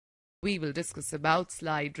we will discuss about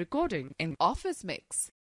slide recording in Office Mix.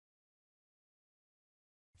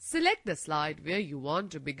 Select the slide where you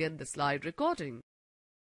want to begin the slide recording.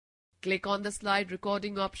 Click on the slide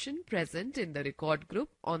recording option present in the Record group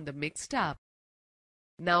on the Mix tab.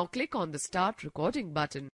 Now click on the Start Recording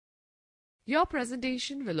button. Your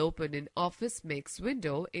presentation will open in Office Mix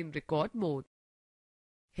window in record mode.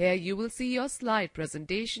 Here you will see your slide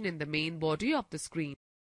presentation in the main body of the screen.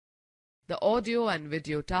 The audio and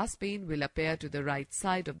video task pane will appear to the right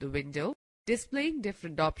side of the window, displaying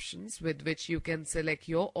different options with which you can select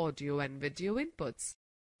your audio and video inputs.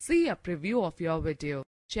 See a preview of your video,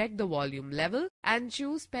 check the volume level, and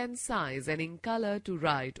choose pen size and ink color to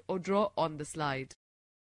write or draw on the slide.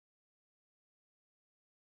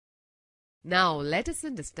 Now let us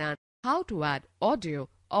understand how to add audio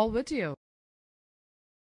or video.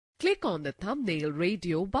 Click on the thumbnail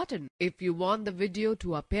radio button if you want the video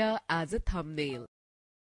to appear as a thumbnail.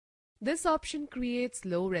 This option creates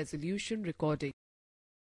low-resolution recording.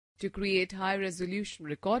 To create high-resolution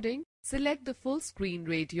recording, select the full screen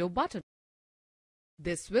radio button.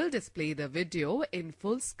 This will display the video in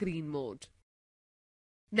full screen mode.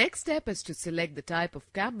 Next step is to select the type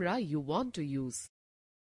of camera you want to use.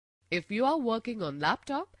 If you are working on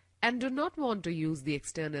laptop and do not want to use the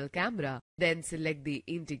external camera, then select the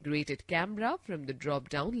integrated camera from the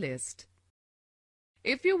drop-down list.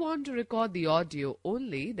 If you want to record the audio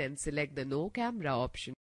only, then select the No Camera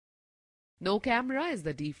option. No Camera is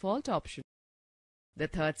the default option. The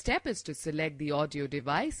third step is to select the audio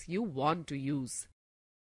device you want to use.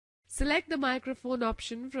 Select the microphone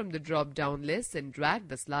option from the drop-down list and drag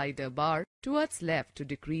the slider bar towards left to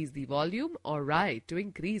decrease the volume or right to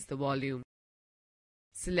increase the volume.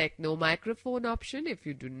 Select No Microphone option if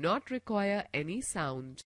you do not require any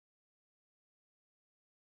sound.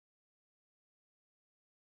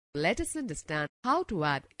 Let us understand how to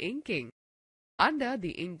add inking. Under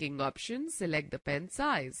the inking option, select the pen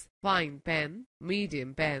size, fine pen,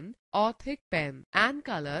 medium pen or thick pen, and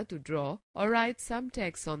color to draw or write some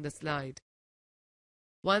text on the slide.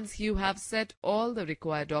 Once you have set all the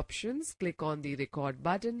required options, click on the Record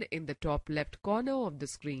button in the top left corner of the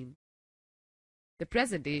screen. The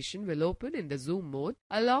presentation will open in the zoom mode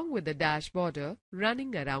along with the dash border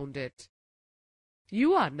running around it.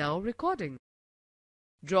 You are now recording.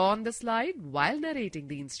 Draw on the slide while narrating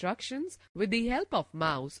the instructions with the help of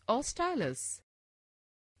mouse or stylus.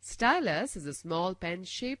 Stylus is a small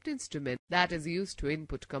pen-shaped instrument that is used to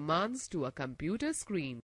input commands to a computer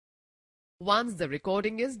screen. Once the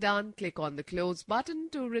recording is done, click on the Close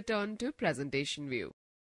button to return to presentation view.